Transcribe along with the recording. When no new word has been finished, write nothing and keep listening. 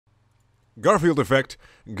Garfield Effect,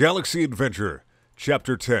 Galaxy Adventure,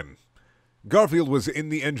 Chapter 10. Garfield was in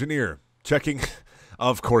the engineer, checking...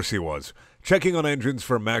 of course he was. Checking on engines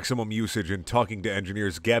for maximum usage and talking to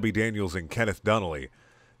engineers Gabby Daniels and Kenneth Donnelly.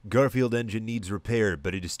 Garfield engine needs repair,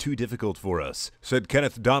 but it is too difficult for us, said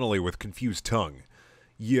Kenneth Donnelly with confused tongue.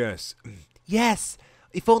 Yes. Yes!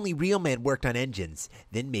 If only real men worked on engines,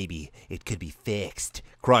 then maybe it could be fixed,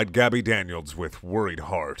 cried Gabby Daniels with worried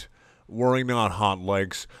heart. Worry not, hot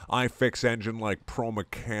legs. I fix engine like pro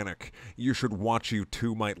mechanic. You should watch, you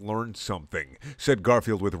two might learn something, said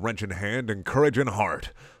Garfield with wrench in hand and courage in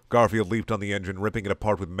heart. Garfield leaped on the engine, ripping it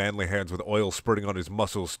apart with manly hands with oil spurting on his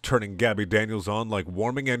muscles, turning Gabby Daniels on like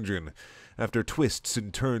warming engine. After twists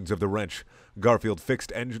and turns of the wrench, Garfield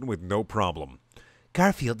fixed engine with no problem.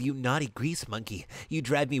 Garfield, you naughty grease monkey. You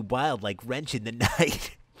drive me wild like wrench in the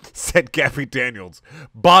night, said Gabby Daniels,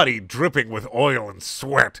 body dripping with oil and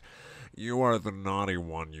sweat. You are the naughty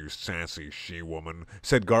one, you sassy she-woman,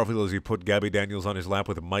 said Garfield as he put Gabby Daniels on his lap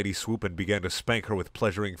with a mighty swoop and began to spank her with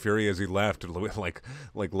pleasuring fury as he laughed like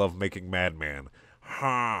love-making madman.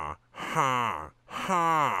 Ha, ha,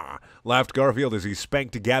 ha, laughed Garfield as he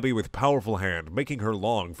spanked Gabby with powerful hand, making her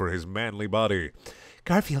long for his manly body.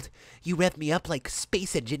 Garfield, you rev me up like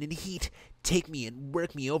space engine in heat. Take me and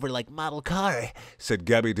work me over like model car, said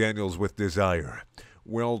Gabby Daniels with desire.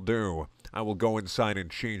 Will do. I will go inside and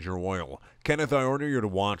change your oil. Kenneth, I order you to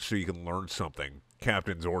watch so you can learn something.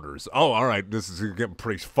 Captain's orders. Oh, all right, this is getting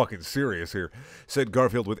pretty fucking serious here, said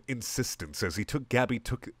Garfield with insistence as he took Gabby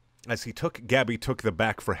took the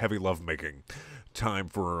back for heavy lovemaking. Time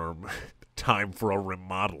for a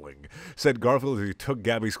remodeling, said Garfield as he took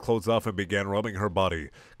Gabby's clothes off and began rubbing her body.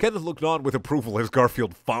 Kenneth looked on with approval as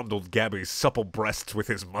Garfield fondled Gabby's supple breasts with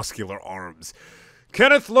his muscular arms.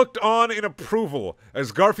 Kenneth looked on in approval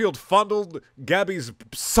as Garfield fondled Gabby's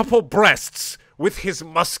supple breasts with his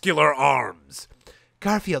muscular arms.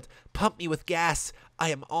 Garfield, pump me with gas. I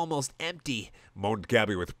am almost empty, moaned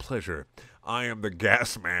Gabby with pleasure. I am the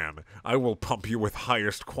gas man. I will pump you with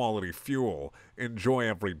highest quality fuel. Enjoy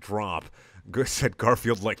every drop, said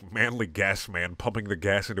Garfield like manly gas man pumping the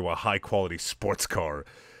gas into a high-quality sports car.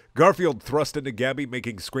 Garfield thrust into Gabby,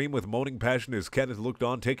 making scream with moaning passion as Kenneth looked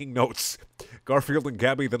on, taking notes. Garfield and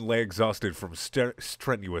Gabby then lay exhausted from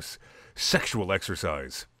strenuous sexual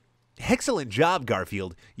exercise. Excellent job,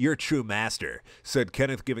 Garfield. You're a true master, said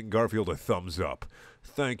Kenneth, giving Garfield a thumbs up.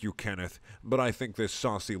 Thank you, Kenneth, but I think this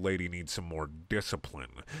saucy lady needs some more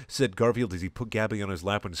discipline, said Garfield as he put Gabby on his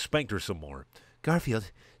lap and spanked her some more.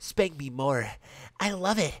 Garfield, spank me more. I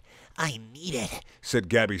love it. I need it, said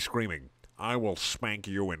Gabby, screaming. I will spank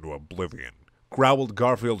you into oblivion, growled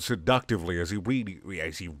Garfield seductively as he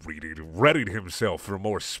readied himself for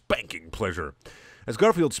more spanking pleasure. As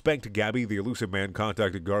Garfield spanked Gabby, the elusive man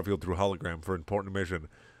contacted Garfield through hologram for important mission.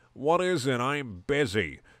 What is it? I'm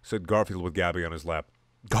busy, said Garfield with Gabby on his lap.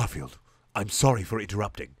 Garfield, I'm sorry for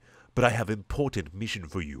interrupting, but I have an important mission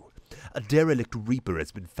for you. A derelict Reaper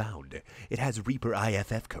has been found. It has Reaper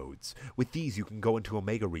IFF codes. With these you can go into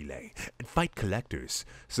Omega Relay and fight collectors,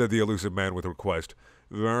 said the elusive man with a request.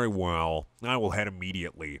 Very well. I will head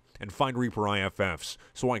immediately and find Reaper IFFs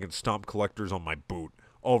so I can stomp collectors on my boot.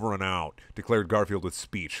 Over and out, declared Garfield with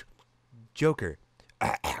speech. Joker,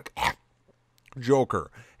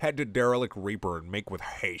 head to Derelict Reaper and make with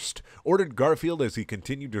haste, ordered Garfield as he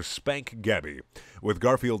continued to spank Gabby. With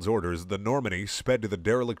Garfield's orders, the Normandy sped to the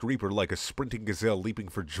Derelict Reaper like a sprinting gazelle leaping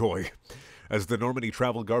for joy. As the Normandy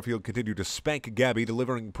traveled, Garfield continued to spank Gabby,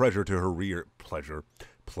 delivering pleasure to her rear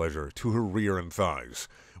and thighs.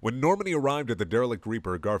 When Normandy arrived at the Derelict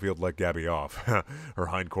Reaper, Garfield let Gabby off. Her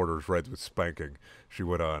hindquarters red with spanking. She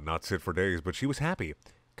would not sit for days, but she was happy.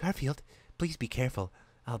 Garfield, please be careful.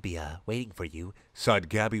 I'll be waiting for you, sighed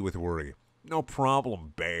Gabby with worry. No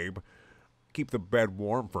problem, babe. Keep the bed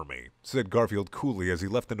warm for me, said Garfield coolly as he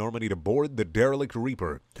left the Normandy to board the Derelict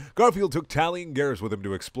Reaper. Garfield took Tally and Garrus with him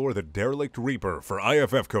to explore the Derelict Reaper for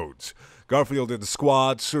IFF codes. Garfield and the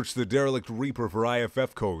squad searched the Derelict Reaper for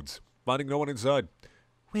IFF codes, finding no one inside.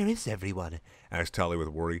 Where is everyone? Asked Tally with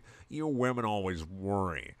worry. You women always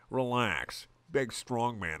worry. Relax. Big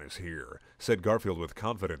strong man is here, said Garfield with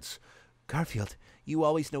confidence. Garfield, you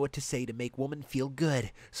always know what to say to make woman feel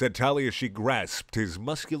good, said Tally as she grasped his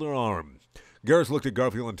muscular arm. Garrus looked at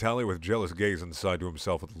Garfield and Tally with jealous gaze and sighed to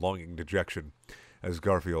himself with longing dejection. As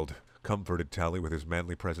Garfield comforted Tally with his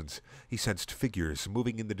manly presence, he sensed figures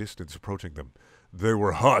moving in the distance approaching them. They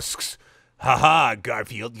were husks. Ha-ha,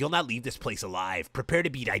 Garfield, you'll not leave this place alive. Prepare to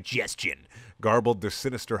be digestion, garbled the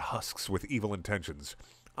sinister husks with evil intentions.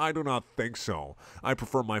 I do not think so. I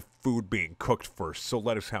prefer my food being cooked first, so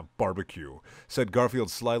let us have barbecue, said Garfield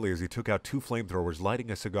slyly as he took out 2 flamethrowers, lighting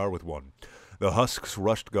a cigar with one. The husks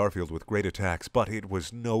rushed Garfield with great attacks, but it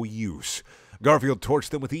was no use. Garfield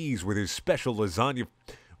torched them with ease with his special lasagna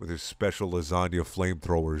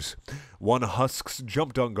flamethrowers. One husks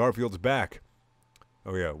jumped on Garfield's back.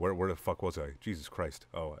 Oh yeah, where the fuck was I? Jesus Christ.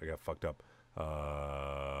 Oh, I got fucked up.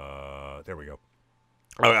 There we go.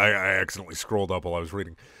 I accidentally scrolled up while I was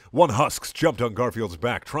reading. One husks jumped on Garfield's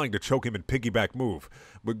back, trying to choke him in piggyback move,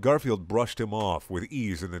 but Garfield brushed him off with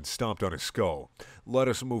ease and then stomped on his skull. Let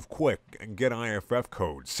us move quick and get IFF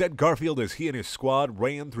codes, said Garfield as he and his squad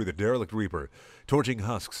ran through the derelict Reaper, torching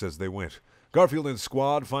husks as they went. Garfield and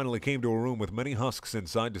squad finally came to a room with many husks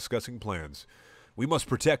inside discussing plans. We must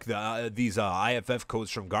protect these IFF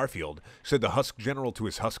codes from Garfield, said the Husk General to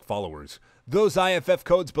his Husk followers. Those IFF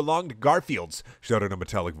codes belong to Garfield's, shouted a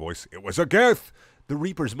metallic voice. It was a Geth! The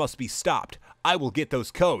Reapers must be stopped. I will get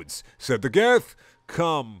those codes, said the Geth.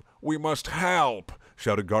 Come, we must help,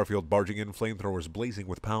 shouted Garfield, barging in, flamethrowers blazing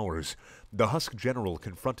with powers. The Husk General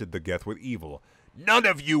confronted the Geth with evil. None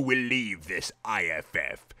of you will leave this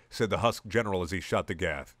IFF, said the Husk General as he shot the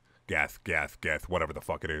Geth. Geth, whatever the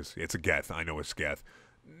fuck it is. It's a Geth. I know it's Geth.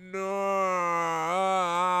 No!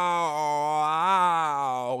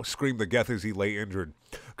 Screamed the Geth as he lay injured.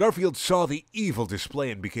 Garfield saw the evil display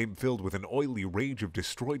and became filled with an oily rage of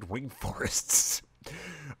destroyed rainforests.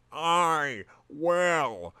 I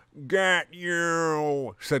will get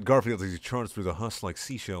you, said Garfield as he charged through the husks like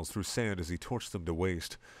seashells through sand as he torched them to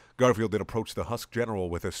waste. Garfield then approached the Husk General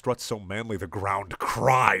with a strut so manly the ground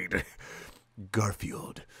cried.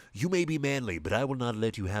 Garfield, you may be manly, but I will not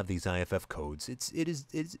let you have these IFF codes. It's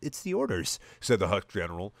the orders, said the Husk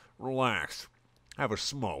General. Relax. Have a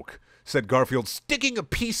smoke, said Garfield, sticking a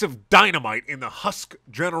piece of dynamite in the Husk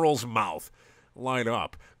General's mouth. Light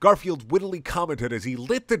up. Garfield wittily commented as he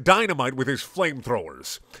lit the dynamite with his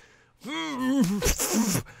flamethrowers.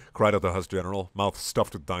 Cried out the Husk General, mouth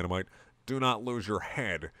stuffed with dynamite. Do not lose your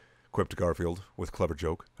head, quipped Garfield with clever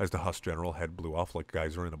joke as the Husk General head blew off like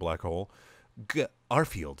geyser in a black hole.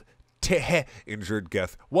 Garfield, injured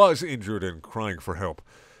Geth, was injured and crying for help.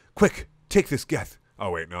 Quick, take this Geth.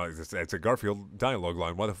 Oh wait, no, it's a Garfield dialogue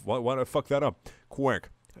line. Why the fuck that up? Quick,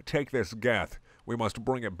 take this Geth. We must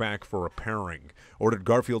bring it back for repairing, ordered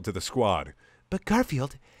Garfield to the squad. But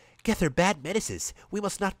Garfield, Geth are bad menaces. We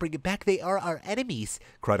must not bring it back. They are our enemies,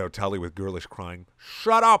 cried out Tally with girlish crying.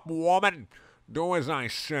 Shut up, woman! Do as I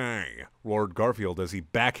say, roared Garfield as he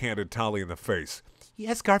backhanded Tally in the face.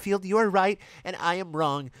 Yes, Garfield, you are right, and I am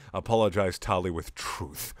wrong, apologized Tally with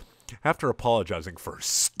truth. After apologizing for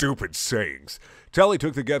stupid sayings, Tally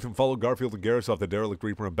took the Geth and followed Garfield and Garrus off the derelict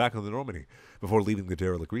Reaper and back on the Normandy. Before leaving the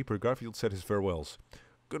derelict Reaper, Garfield said his farewells.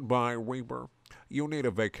 Goodbye, Reaper. You need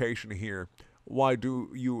a vacation here. Why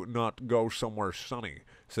do you not go somewhere sunny?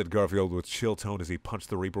 Said Garfield with chill tone as he punched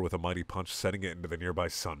the Reaper with a mighty punch, setting it into the nearby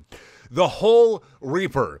sun. The whole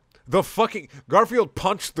Reaper! The fucking... Garfield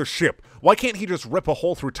punched the ship. Why can't he just rip a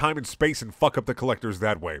hole through time and space and fuck up the collectors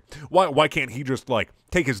that way? Why can't he just, like,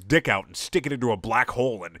 take his dick out and stick it into a black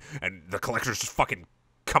hole and the collectors just fucking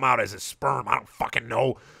come out as a sperm? I don't fucking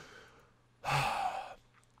know.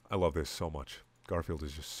 I love this so much. Garfield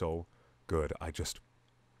is just so good. I can't.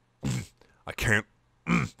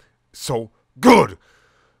 So good!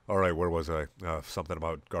 Alright, where was I? Something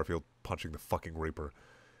about Garfield punching the fucking Reaper.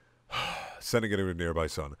 Sending it into a nearby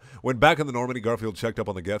sun. When back in the Normandy, Garfield checked up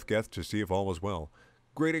on the Geth to see if all was well.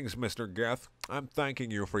 Greetings, Mr. Geth. I'm thanking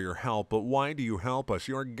you for your help, but why do you help us?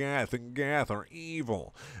 You're Geth, and Geth are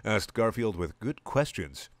evil, asked Garfield with good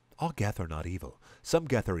questions. All Geth are not evil. Some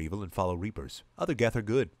Geth are evil and follow Reapers. Other Geth are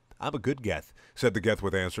good. I'm a good Geth, said the Geth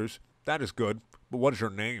with answers. That is good, but what is your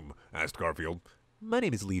name? Asked Garfield. My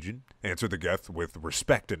name is Legion, answered the Geth with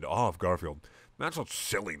respect and awe of Garfield. That's a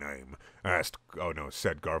silly name,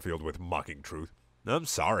 said Garfield with mocking truth. I'm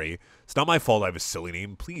sorry. It's not my fault I have a silly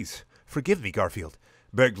name. Please, forgive me, Garfield,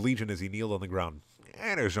 begged Legion as he kneeled on the ground.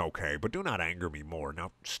 It is okay, but do not anger me more.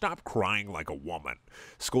 Now stop crying like a woman,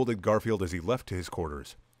 scolded Garfield as he left to his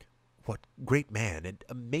quarters. What great man and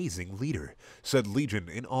amazing leader, said Legion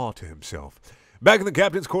in awe to himself. Back in the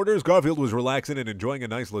captain's quarters, Garfield was relaxing and enjoying a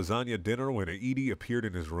nice lasagna dinner when Edie appeared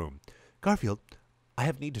in his room. Garfield, I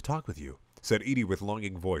have need to talk with you, said Edie with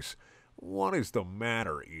longing voice. What is the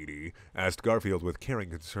matter, Edie? Asked Garfield with caring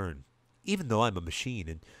concern. Even though I'm a machine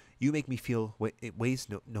and you make me feel ways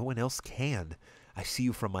no one else can, I see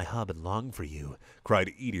you from my hub and long for you,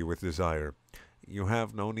 cried Edie with desire. You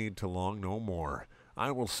have no need to long no more. I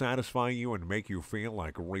will satisfy you and make you feel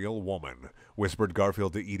like a real woman, whispered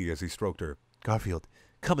Garfield to Edie as he stroked her. Garfield,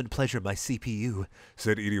 Come and pleasure my CPU,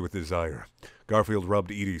 said Edie with desire. Garfield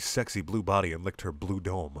rubbed Edie's sexy blue body and licked her blue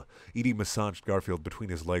dome. Edie massaged Garfield between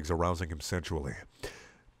his legs, arousing him sensually.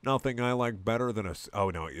 Nothing I like better than a...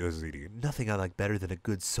 Oh, no, it was Edie. Nothing I like better than a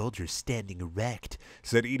good soldier standing erect,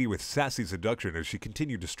 said Edie with sassy seduction as she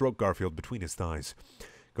continued to stroke Garfield between his thighs.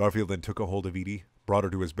 Garfield then took a hold of Edie, brought her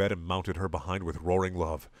to his bed, and mounted her behind with roaring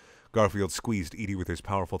love. Garfield squeezed Edie with his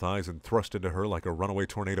powerful thighs and thrust into her like a runaway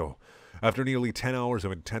tornado. After nearly 10 hours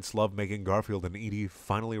of intense love-making, Garfield and Edie,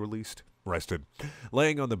 finally rested,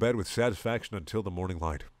 laying on the bed with satisfaction until the morning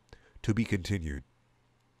light. To be continued.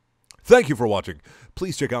 Thank you for watching.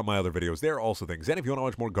 Please check out my other videos. There are also things. And if you want to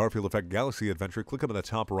watch more Garfield Effect Galaxy Adventure, click up in the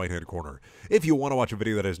top right-hand corner. If you want to watch a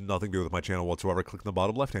video that has nothing to do with my channel whatsoever, click in the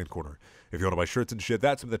bottom left-hand corner. If you want to buy shirts and shit,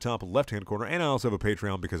 that's in the top left-hand corner. And I also have a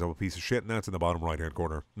Patreon because I'm a piece of shit, and that's in the bottom right-hand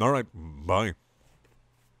corner. All right, bye.